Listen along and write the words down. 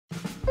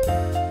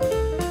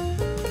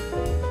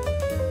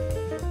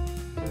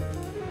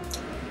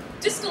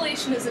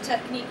distillation is a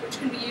technique which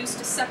can be used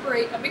to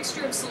separate a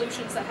mixture of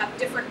solutions that have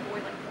different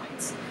boiling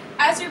points.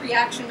 As your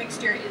reaction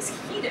mixture is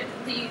heated,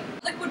 the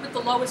liquid with the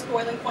lowest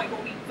boiling point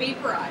will be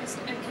vaporized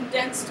and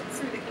condensed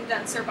through the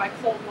condenser by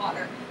cold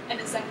water, and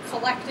is then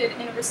collected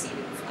in a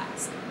receiving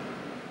flask.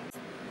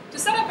 To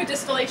set up a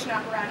distillation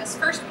apparatus,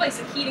 first place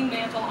a heating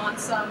mantle on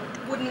some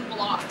wooden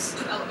blocks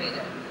to elevate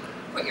it.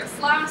 Put your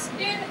flask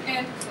in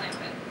and clamp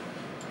it.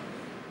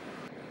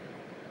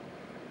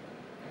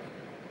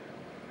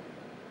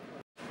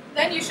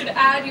 Then you should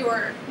add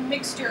your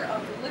mixture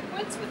of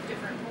liquids with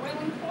different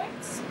boiling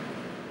points.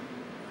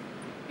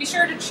 Be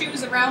sure to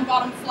choose a round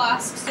bottom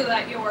flask so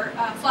that your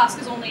flask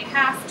is only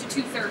half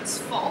to 2/3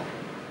 full.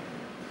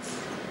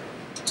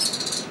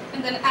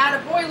 And then add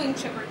a boiling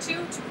chip or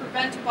two to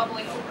prevent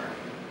bubbling over.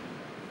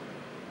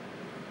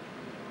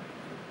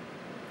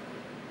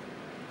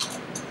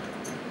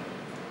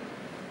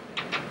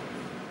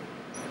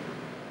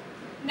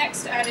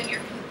 Next, add in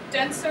your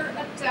condenser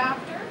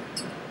adapter.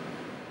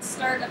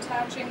 Start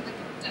attaching the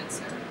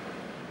condenser.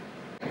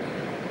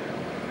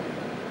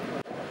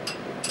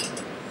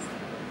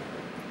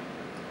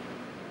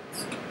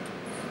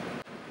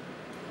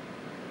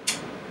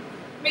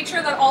 Make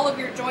sure that all of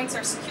your joints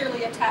are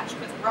securely attached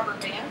with rubber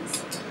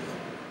bands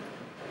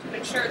to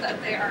ensure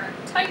that they are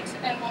tight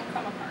and won't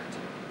come apart.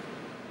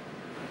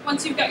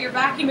 Once you've got your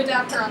vacuum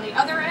adapter on the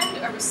other end,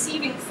 a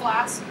receiving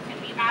flask can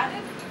be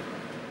added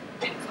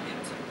and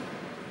clamped.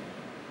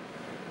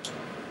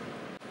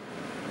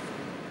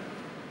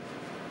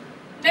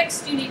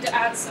 Next, you need to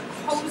add some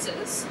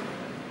hoses.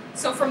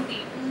 So from the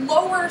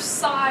lower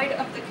side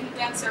of the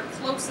condenser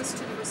closest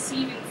to the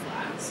receiving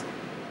flask,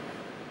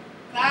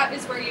 that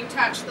is where you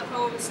attach the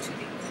hose to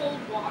the cold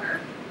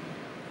water.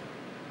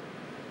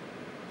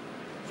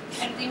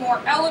 And the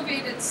more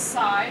elevated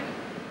side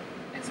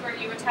is where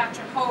you attach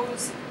a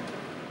hose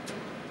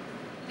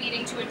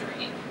leading to a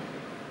drain.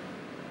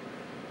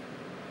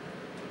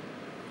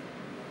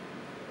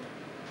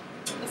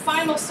 The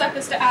final step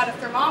is to add a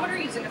thermometer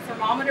using a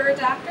thermometer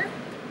adapter.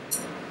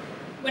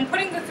 When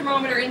putting the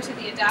thermometer into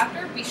the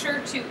adapter, be sure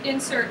to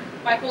insert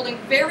by holding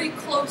very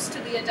close to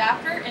the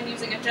adapter and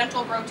using a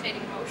gentle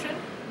rotating motion.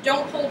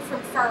 Don't hold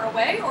from far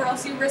away, or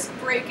else you risk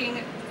breaking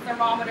the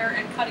thermometer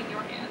and cutting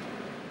your hand.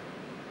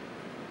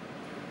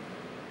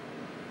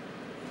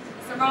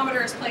 The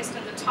thermometer is placed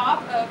in the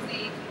top of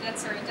the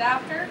condenser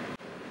adapter.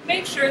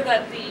 Make sure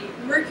that the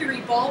mercury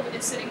bulb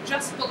is sitting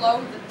just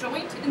below the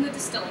joint in the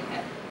distilling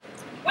head.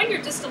 When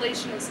your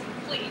distillation is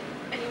complete,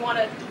 and you want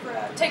to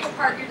take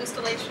apart your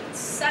distillation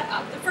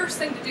setup, the first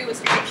thing to do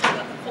is to make sure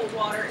that the cold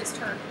water is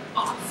turned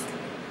off.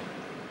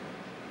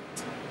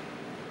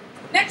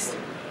 Next,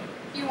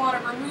 you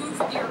want to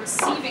remove your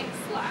receiving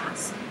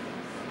flask.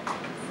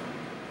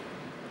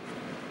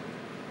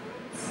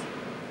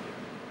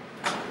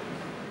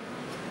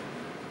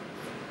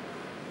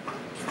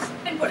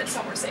 And put it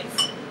somewhere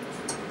safe.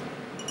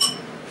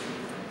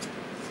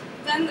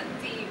 Then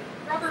the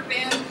rubber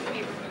band can be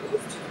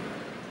removed.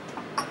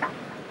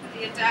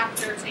 The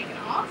adapter taken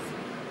off.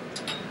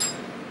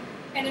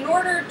 And in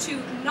order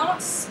to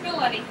not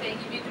spill anything,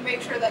 you need to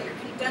make sure that your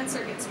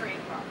condenser gets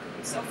drained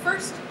properly. So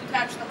first,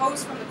 detach the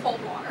hose from the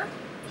cold water.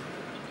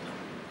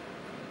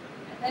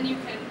 And then you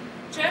can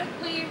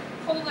gently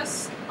pull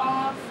this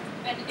off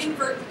and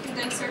invert the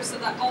condenser so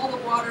that all the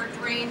water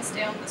drains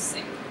down the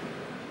sink.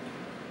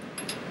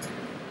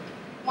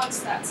 Once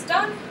that's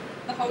done,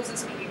 the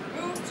hoses can be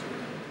removed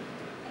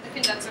and the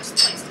condenser is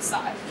placed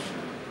aside.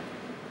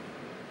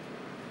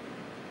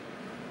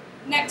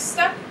 Next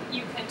step,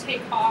 you can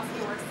take off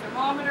your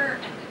thermometer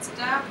and its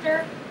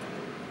adapter,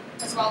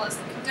 as well as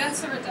the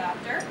condenser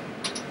adapter.